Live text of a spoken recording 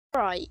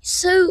Right,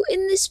 so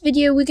in this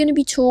video we're going to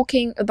be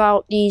talking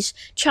about these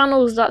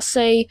channels that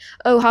say,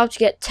 oh, how to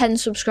get 10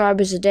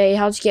 subscribers a day,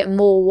 how to get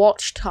more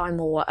watch time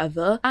or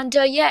whatever. And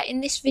yeah, in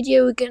this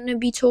video we're going to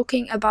be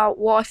talking about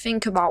what I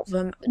think about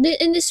them.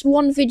 In this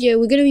one video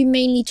we're going to be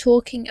mainly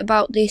talking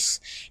about this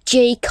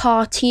Jay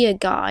Cartier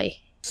guy.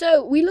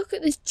 So we look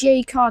at this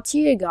Jay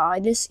Cartier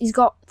guy. He's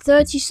got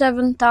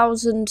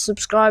 37,000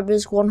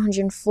 subscribers,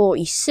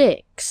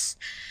 146.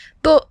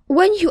 But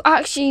when you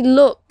actually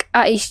look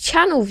at his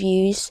channel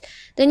views,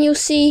 then you'll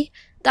see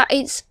that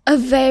it's a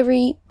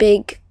very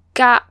big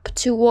gap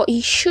to what he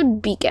should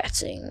be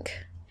getting.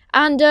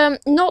 And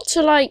not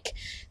to like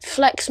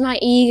flex my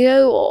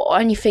ego or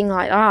anything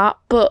like that,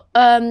 but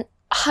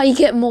I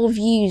get more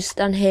views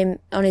than him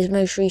on his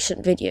most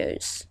recent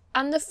videos.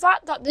 And the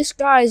fact that this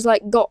guy's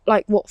got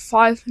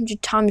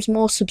 500 times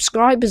more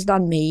subscribers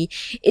than me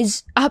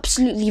is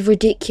absolutely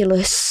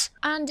ridiculous.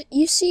 And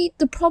you see,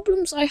 the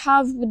problems I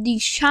have with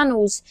these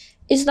channels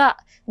is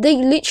that they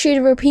literally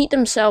repeat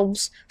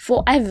themselves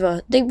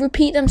forever. They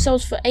repeat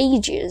themselves for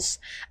ages.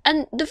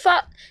 And the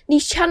fact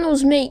these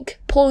channels make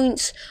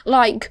points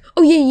like,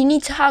 oh yeah, you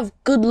need to have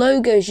good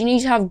logos, you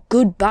need to have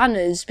good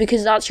banners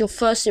because that's your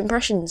first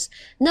impressions.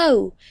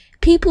 No.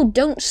 People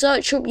don't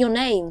search up your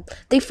name.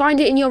 They find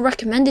it in your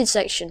recommended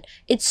section.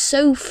 It's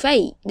so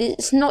fake.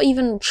 It's not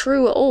even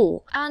true at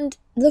all. And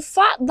the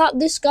fact that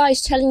this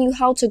guy's telling you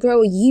how to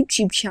grow a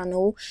YouTube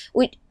channel,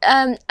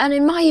 and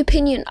in my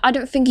opinion, I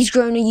don't think he's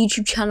growing a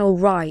YouTube channel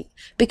right.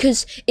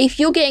 Because if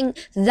you're getting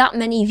that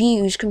many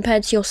views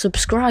compared to your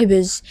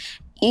subscribers,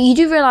 you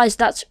do realise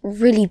that's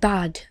really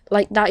bad.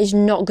 That is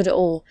not good at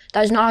all.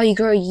 That is not how you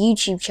grow a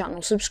YouTube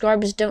channel.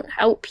 Subscribers don't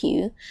help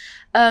you.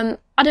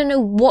 I don't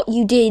know what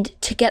you did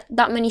to get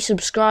that many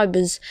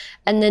subscribers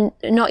and then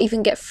not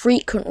even get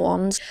frequent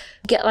ones.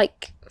 Get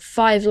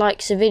 5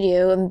 likes a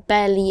video and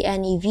barely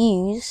any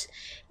views.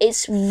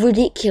 It's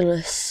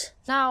ridiculous.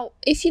 Now,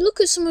 if you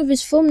look at some of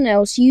his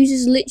thumbnails, he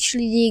uses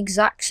literally the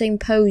exact same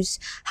pose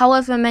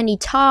however many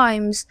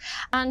times.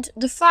 And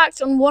the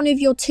fact on one of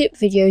your tip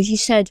videos you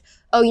said,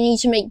 oh, you need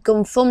to make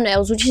good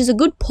thumbnails, which is a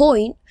good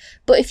point,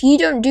 but if you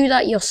don't do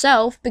that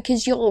yourself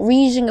because you're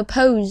reusing a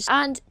pose,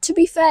 and to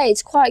be fair,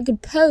 it's quite a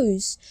good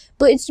pose,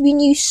 but it's been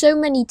used so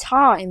many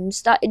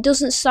times that it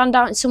doesn't stand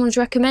out in someone's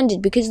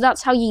recommended because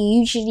that's how you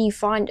usually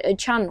find a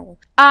channel.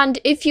 And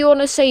if you want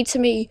to say to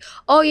me,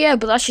 oh yeah,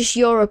 but that's just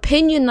your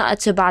opinion that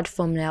it's a bad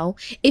thumbnail,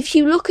 if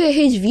you look at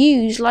his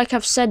views, like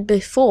I've said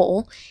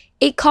before,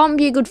 it can't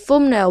be a good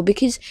thumbnail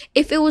because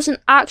if it was an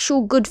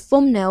actual good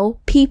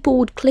thumbnail, people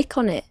would click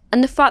on it.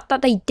 And the fact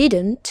that they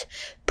didn't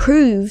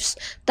proves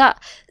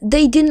that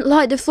they didn't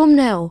like the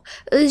thumbnail.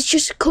 It's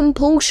just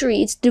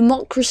compulsory. It's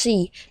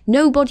democracy.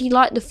 Nobody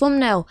liked the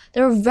thumbnail.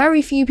 There are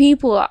very few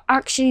people that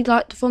actually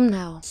like the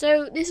thumbnail.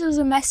 So this is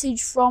a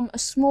message from a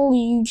small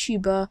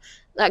YouTuber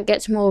that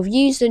gets more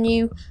views than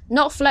you.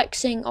 Not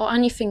flexing or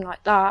anything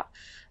like that.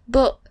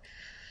 But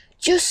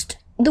just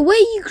the way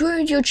you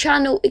grew your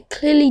channel, it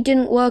clearly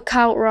didn't work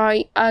out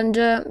right. And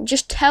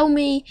just tell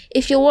me,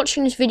 if you're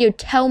watching this video,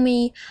 tell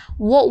me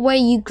what way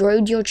you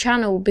growed your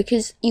channel,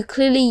 because you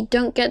clearly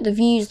don't get the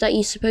views that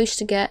you're supposed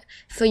to get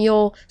for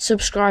your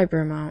subscriber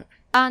amount.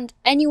 And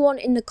anyone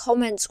in the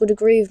comments would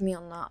agree with me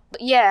on that. But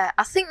yeah,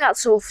 I think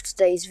that's all for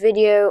today's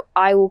video.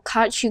 I will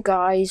catch you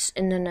guys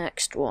in the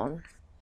next one.